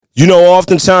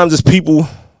Oftentimes as people,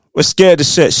 we're scared to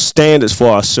set standards for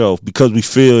ourselves because we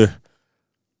fear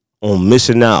on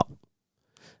missing out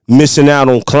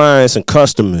on clients and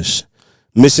customers,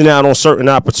 missing out on certain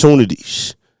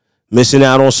opportunities, missing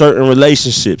out on certain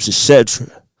relationships,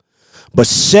 etc. But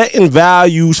setting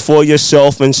values for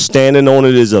yourself and standing on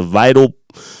it is a vital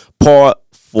part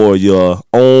for your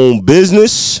own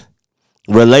business,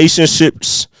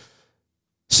 relationships,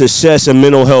 success, and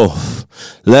mental health.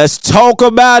 Let's talk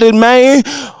about it, man.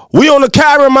 We on the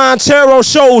Kyron Montero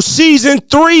Show, Season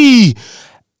 3,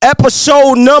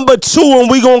 Episode number 2, and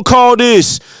we gonna call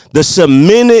this the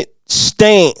cemented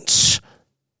stance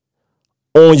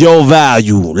on your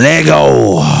value. Let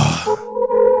go.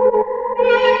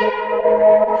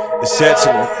 It's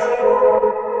excellent.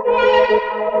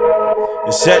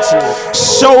 It's excellent.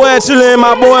 So excellent,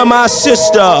 my boy, my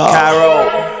sister. Cairo,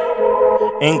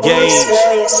 engage.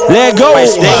 Let go. They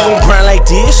ain't gon' grind like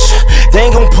this. They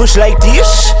ain't gon' push like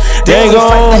this. They ain't gon'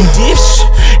 fight like this.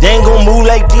 They ain't gon' move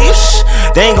like this.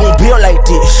 They ain't gon' build like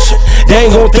this. They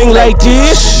ain't gon' think like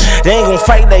this. They ain't gon'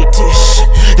 fight like this.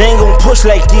 They ain't gon' push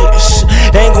like this.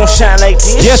 They ain't gon' shine like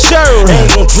this. Yes, sir. They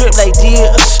ain't gon' drip like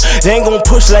this. They ain't gon'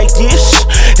 push like this.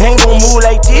 They ain't gon' move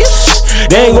like this.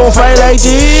 They ain't gon' fight like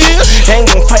this. They ain't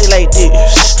gon' fight like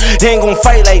this. They ain't gon'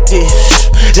 fight like this.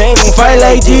 They ain't gon' Fight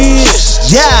like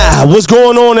this. Yeah, what's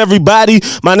going on, everybody?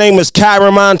 My name is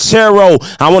Kyron Montero.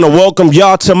 I want to welcome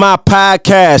y'all to my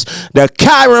podcast, the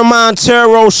Kyron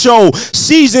Montero Show,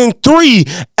 Season 3,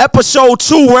 Episode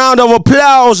 2. Round of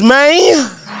applause, man.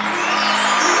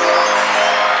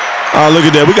 Oh, look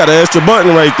at that. We got an extra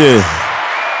button right there.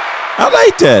 I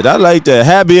like that.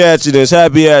 Happy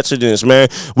accidents, man.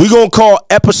 We gonna call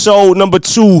episode number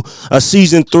 2 of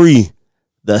Season 3,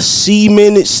 the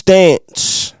cemented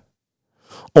stance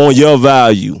on your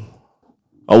value.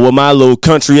 Or with my little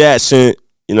country accent,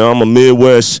 I'm a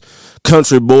Midwest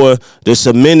country boy, the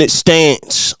cemented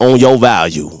stance on your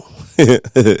value.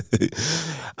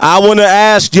 I want to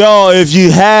ask y'all, if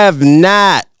you have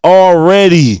not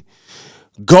already,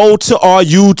 go to our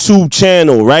YouTube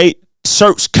channel, right?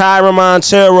 Search Kyron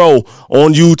Montero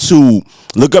on YouTube.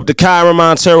 Look up the Kyron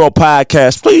Montero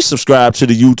podcast. Please subscribe to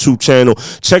the YouTube channel.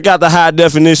 Check out the high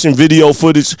definition video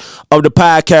footage of the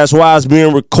podcast while it's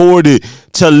being recorded.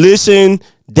 To listen,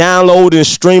 download, and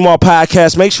stream our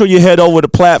podcast, make sure you head over to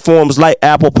platforms like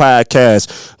Apple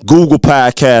Podcasts, Google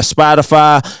Podcasts,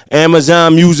 Spotify,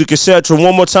 Amazon Music, etc.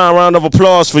 One more time, round of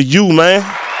applause for you, man.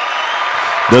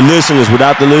 The listeners.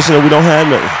 Without the listener, we don't have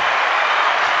nothing.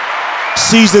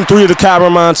 Season 3 of the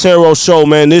Kyron Montero Show,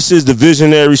 man. This is the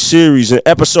Visionary Series. In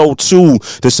Episode 2,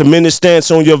 the cemented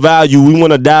stance on your value, we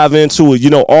want to dive into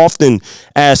it. Often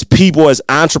as people, as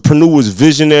entrepreneurs,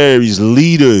 visionaries,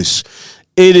 leaders,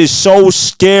 it is so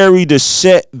scary to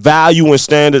set value and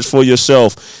standards for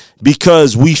yourself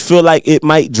because we feel like it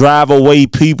might drive away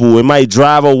people. It might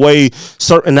drive away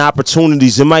certain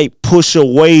opportunities. It might push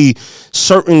away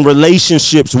certain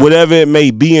relationships, whatever it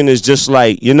may be. And it's just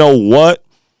like, you know what?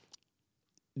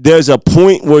 There's a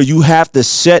point where you have to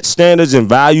set standards and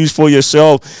values for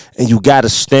yourself, and you got to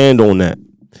stand on that.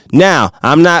 Now,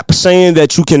 I'm not saying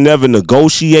that you can never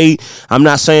negotiate. I'm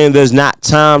not saying there's not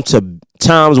times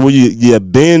where you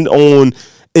bend on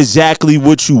exactly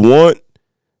what you want,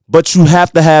 but you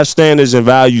have to have standards and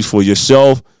values for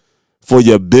yourself, for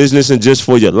your business, and just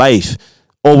for your life,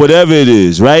 or whatever it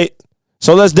is, right?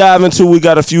 So let's dive into, we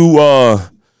got a few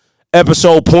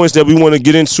episode points that we want to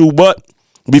get into, but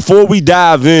before we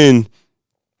dive in,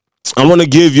 I want to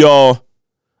give y'all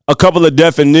a couple of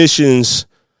definitions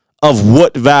of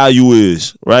what value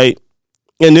is, right?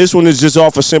 And this one is just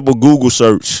off a simple Google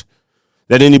search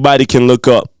that anybody can look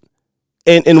up.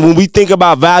 And when we think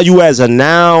about value as a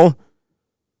noun,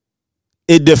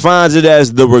 it defines it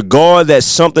as the regard that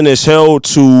something is held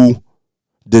to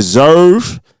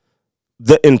deserve,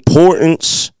 the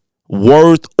importance,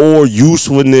 worth, or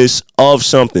usefulness of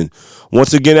something.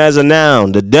 Once again, as a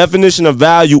noun, the definition of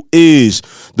value is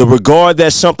the regard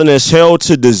that something is held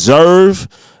to deserve,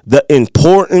 the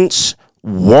importance,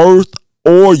 worth,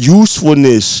 or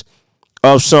usefulness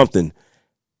of something.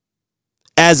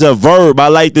 As a verb, I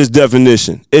like this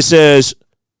definition. It says,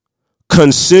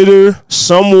 consider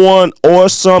someone or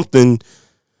something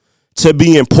to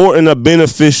be important or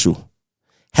beneficial.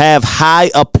 Have high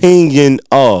opinion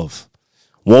of.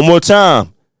 One more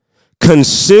time.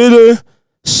 Consider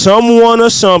someone or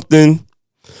something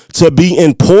to be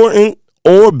important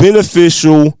or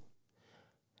beneficial,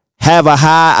 have a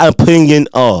high opinion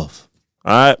of.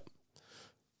 All right.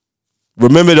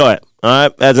 Remember that. All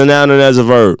right. As a noun and as a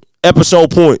verb.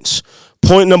 Episode points.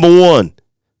 Point number 1.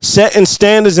 Setting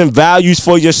standards and values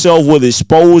for yourself will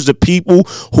expose the people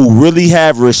who really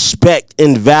have respect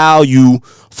and value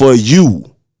for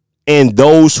you and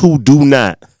those who do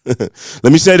not. Let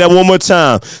me say that one more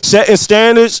time. Setting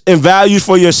standards and values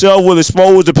for yourself will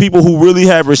expose the people who really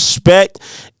have respect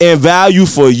and value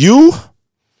for you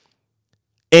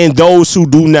and those who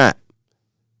do not.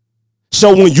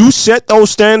 So when you set those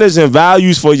standards and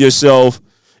values for yourself,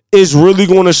 it's really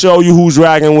going to show you who's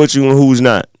rocking with you and who's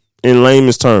not, in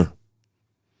layman's term.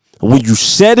 When you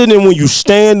set it and when you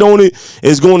stand on it,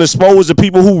 it's going to expose the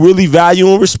people who really value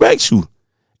and respect you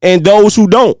and those who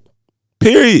don't.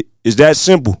 Period. It's that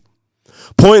simple.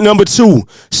 Point number 2,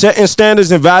 setting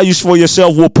standards and values for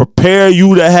yourself will prepare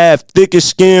you to have thicker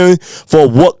skin for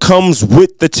what comes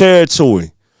with the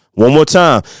territory. One more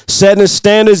time. Setting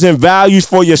standards and values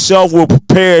for yourself will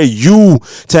prepare you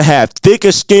to have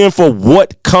thicker skin for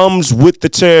what comes with the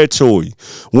territory.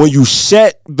 When you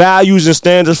set values and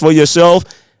standards for yourself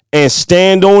and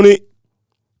stand on it,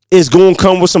 it's going to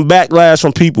come with some backlash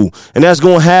from people. And that's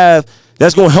going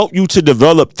to help you to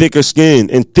develop thicker skin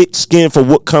and thick skin for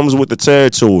what comes with the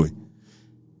territory.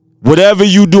 Whatever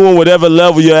you doing, whatever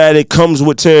level you're at, it comes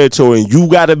with territory. And you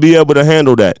got to be able to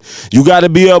handle that. You got to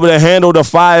be able to handle the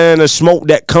fire and the smoke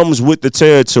that comes with the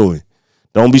territory.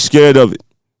 Don't be scared of it.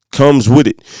 Comes with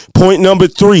it. Point number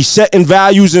 3, setting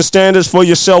values and standards for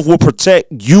yourself will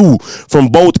protect you from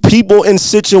both people and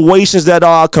situations that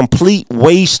are a complete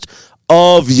waste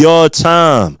of your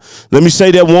time. Let me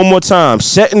say that one more time.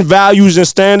 Setting values and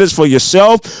standards for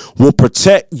yourself will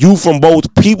protect you from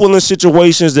both people and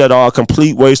situations that are a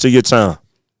complete waste of your time.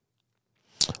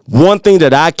 One thing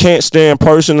that I can't stand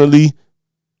personally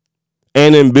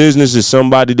and in business is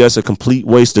somebody that's a complete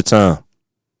waste of time.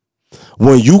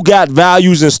 When you got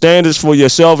values and standards for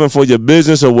yourself and for your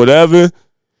business or whatever,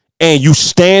 and you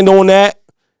stand on that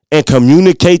and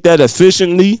communicate that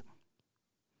efficiently,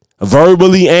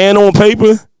 verbally and on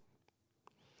paper,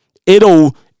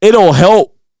 it'll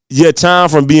help your time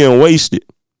from being wasted.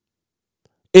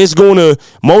 It's gonna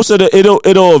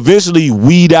it'll eventually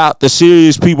weed out the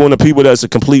serious people and the people that's a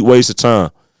complete waste of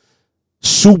time.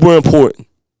 Super important.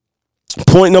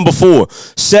 Point number 4,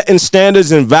 setting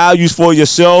standards and values for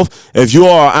yourself. If you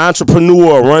are an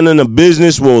entrepreneur or running a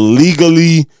business, will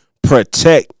legally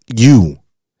protect you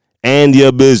and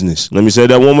your business. Let me say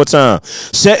that one more time.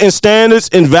 Setting standards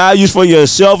and values for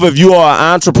yourself, if you are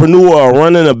an entrepreneur or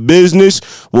running a business,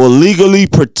 will legally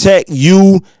protect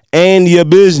you and your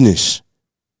business.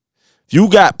 If you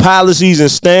got policies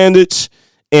and standards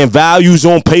and values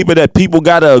on paper that people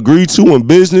got to agree to in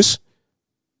business,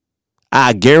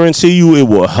 I guarantee you it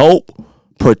will help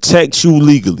protect you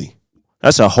legally.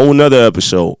 That's a whole nother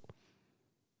episode.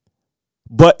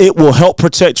 But it will help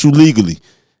protect you legally.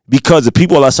 Because if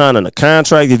people are signing a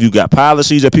contract, if you got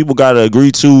policies that people got to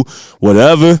agree to,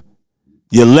 whatever,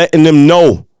 you're letting them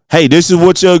know, hey, this is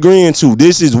what you're agreeing to.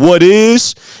 This is what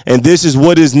is, and this is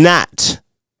what is not.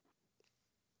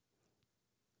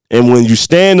 And when you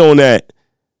stand on that,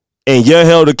 and you're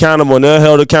held accountable and they're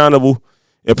held accountable,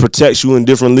 it protects you in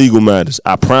different legal matters.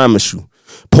 I promise you.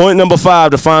 Point number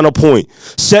 5, the final point.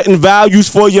 Setting values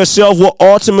for yourself will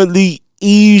ultimately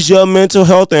ease your mental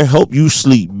health and help you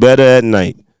sleep better at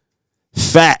night.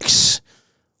 Facts.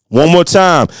 One more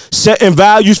time. Setting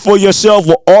values for yourself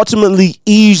will ultimately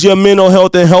ease your mental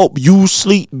health and help you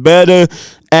sleep better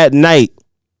at night.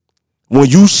 When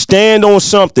you stand on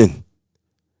something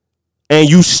and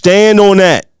you stand on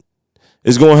that,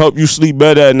 it's going to help you sleep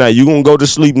better at night. You're going to go to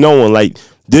sleep knowing, like,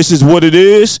 this is what it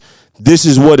is. This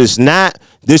is what it's not.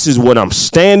 This is what I'm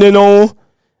standing on.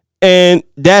 And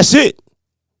that's it.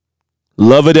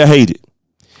 Love it or hate it.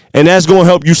 And that's going to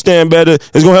help you stand better.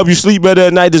 It's going to help you sleep better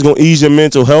at night. It's going to ease your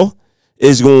mental health.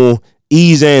 It's going to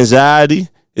ease anxiety.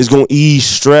 It's going to ease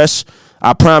stress.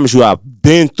 I promise you, I've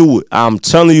been through it. I'm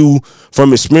telling you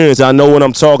from experience, I know what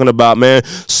I'm talking about, man.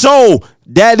 So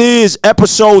that is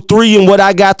episode 3, and what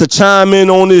I got to chime in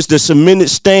on is the cemented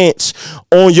stance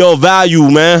on your value,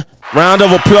 man. Round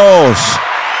of applause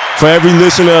for every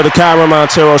listener of the Kyron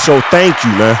Montero Show. Thank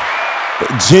you, man.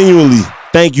 Genuinely,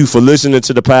 thank you for listening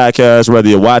to the podcast, whether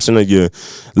you're watching or you're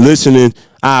listening.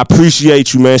 I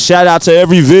appreciate you, man. Shout out to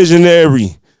every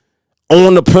visionary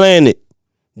on the planet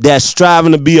that's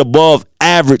striving to be above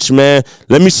average, man.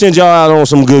 Let me send y'all out on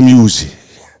some good music.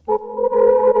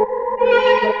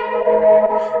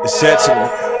 It's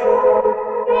excellent.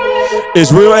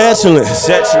 It's real excellent. It's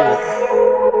excellent.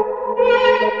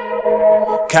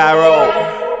 Cairo,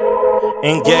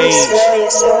 engage.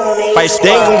 Fight.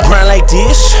 They ain't gon' grind like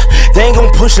this. They ain't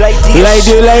gon' push like this. Like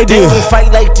this, like they this. They ain't gon'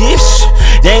 fight like this.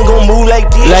 They ain't gon' move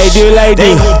like this. Like this, like They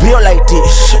this. ain't gon' build like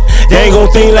this. They ain't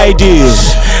gon' think like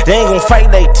this. They ain't gon'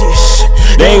 fight like this.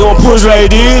 They ain't gon' push like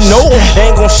this, no. They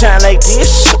ain't gon' shine like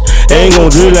this. They ain't gon'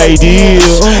 drip like this.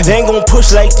 They ain't gon'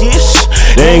 push like this.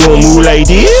 They ain't gon' move like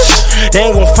this. They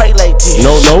ain't gon' fight like this.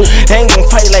 No, no. They ain't gon'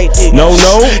 fight like this. No,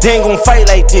 no. They ain't gon' fight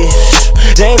like this.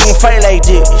 They ain't gon' fight like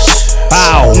this.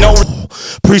 Wow. No.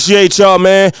 Appreciate y'all,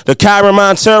 man. The Kyron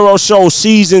Montero Show,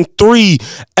 Season 3,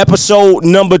 Episode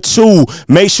number 2.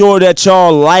 Make sure that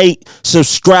y'all like,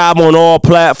 subscribe on all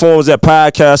platforms that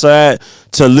podcasts are at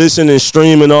to listen and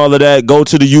stream and all of that. Go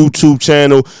to the YouTube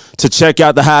channel to check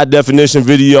out the high definition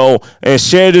video and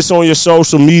share this on your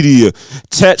social media.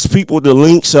 Text people the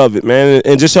links of it, man,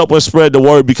 and just help us spread the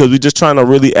word because we're just trying to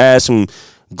really add some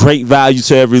great value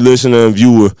to every listener and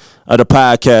viewer of the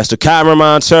podcast. The Kyron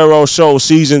Montero Show,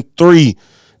 Season 3.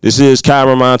 This is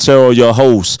Kyron Montero, your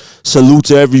host. Salute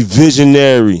to every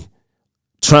visionary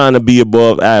trying to be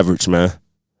above average, man.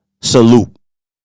 Salute.